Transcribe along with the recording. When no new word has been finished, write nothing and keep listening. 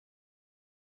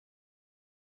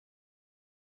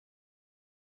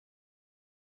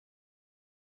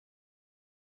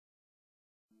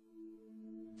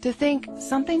To think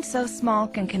something so small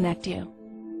can connect you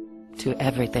to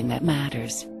everything that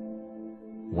matters.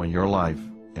 When your life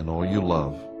and all you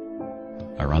love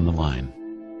are on the line.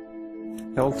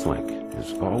 HealthLink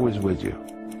is always with you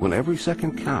when every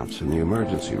second counts in the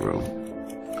emergency room,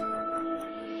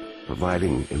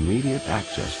 providing immediate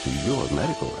access to your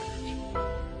medical records.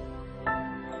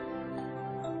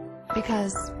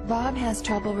 Because Bob has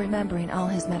trouble remembering all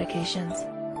his medications.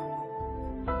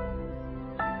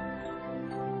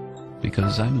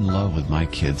 Because I'm in love with my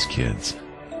kids' kids.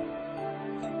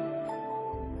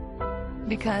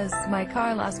 Because my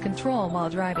car lost control while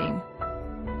driving.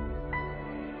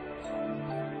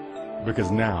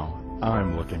 Because now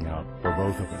I'm looking out for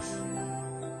both of us.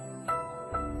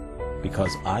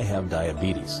 Because I have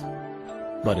diabetes,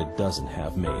 but it doesn't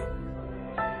have me.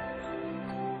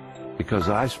 Because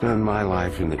I spend my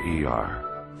life in the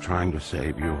ER trying to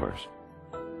save yours.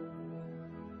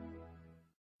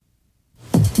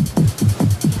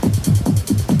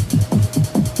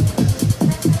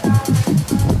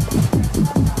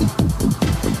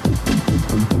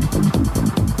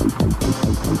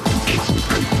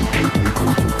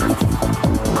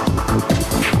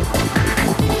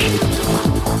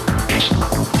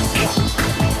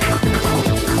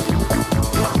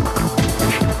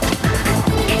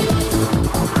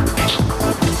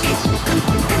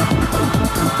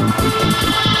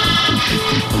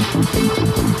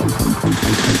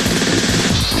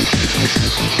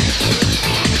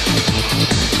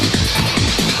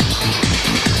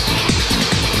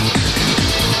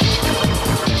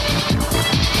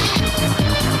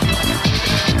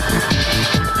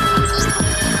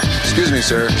 Excuse me,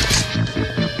 sir.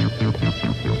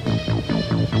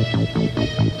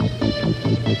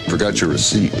 Forgot your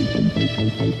receipt.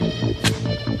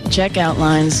 Checkout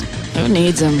lines. Who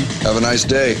needs them? Have a nice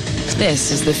day.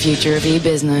 This is the future of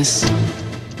e-business.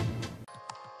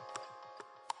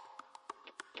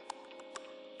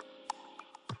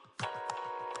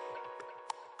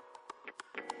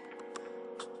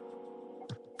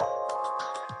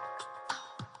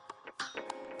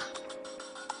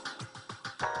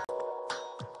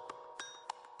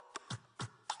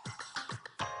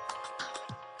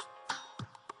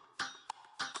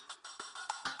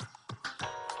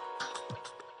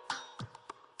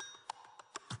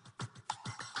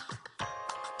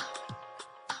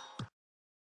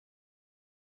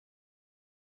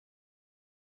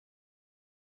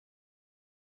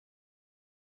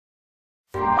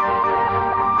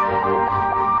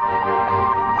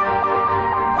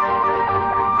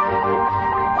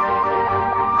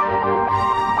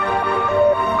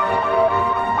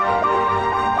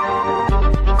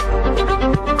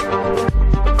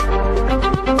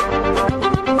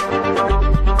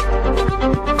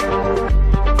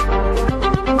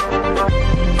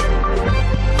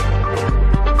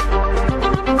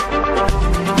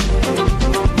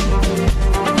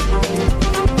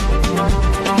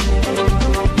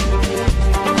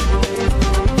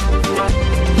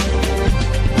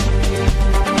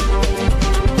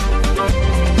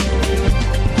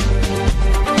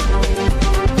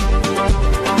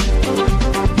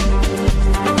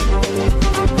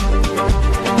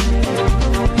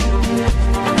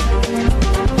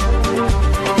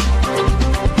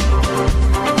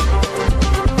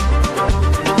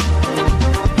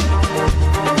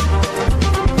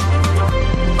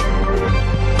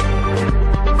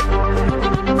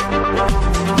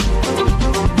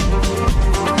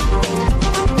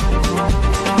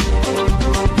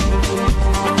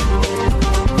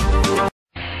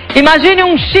 Imagine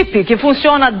um chip que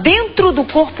funciona dentro do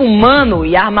corpo humano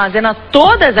e armazena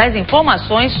todas as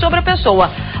informações sobre a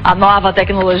pessoa. A nova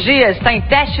tecnologia está em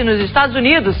teste nos Estados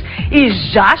Unidos e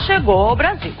já chegou ao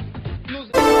Brasil.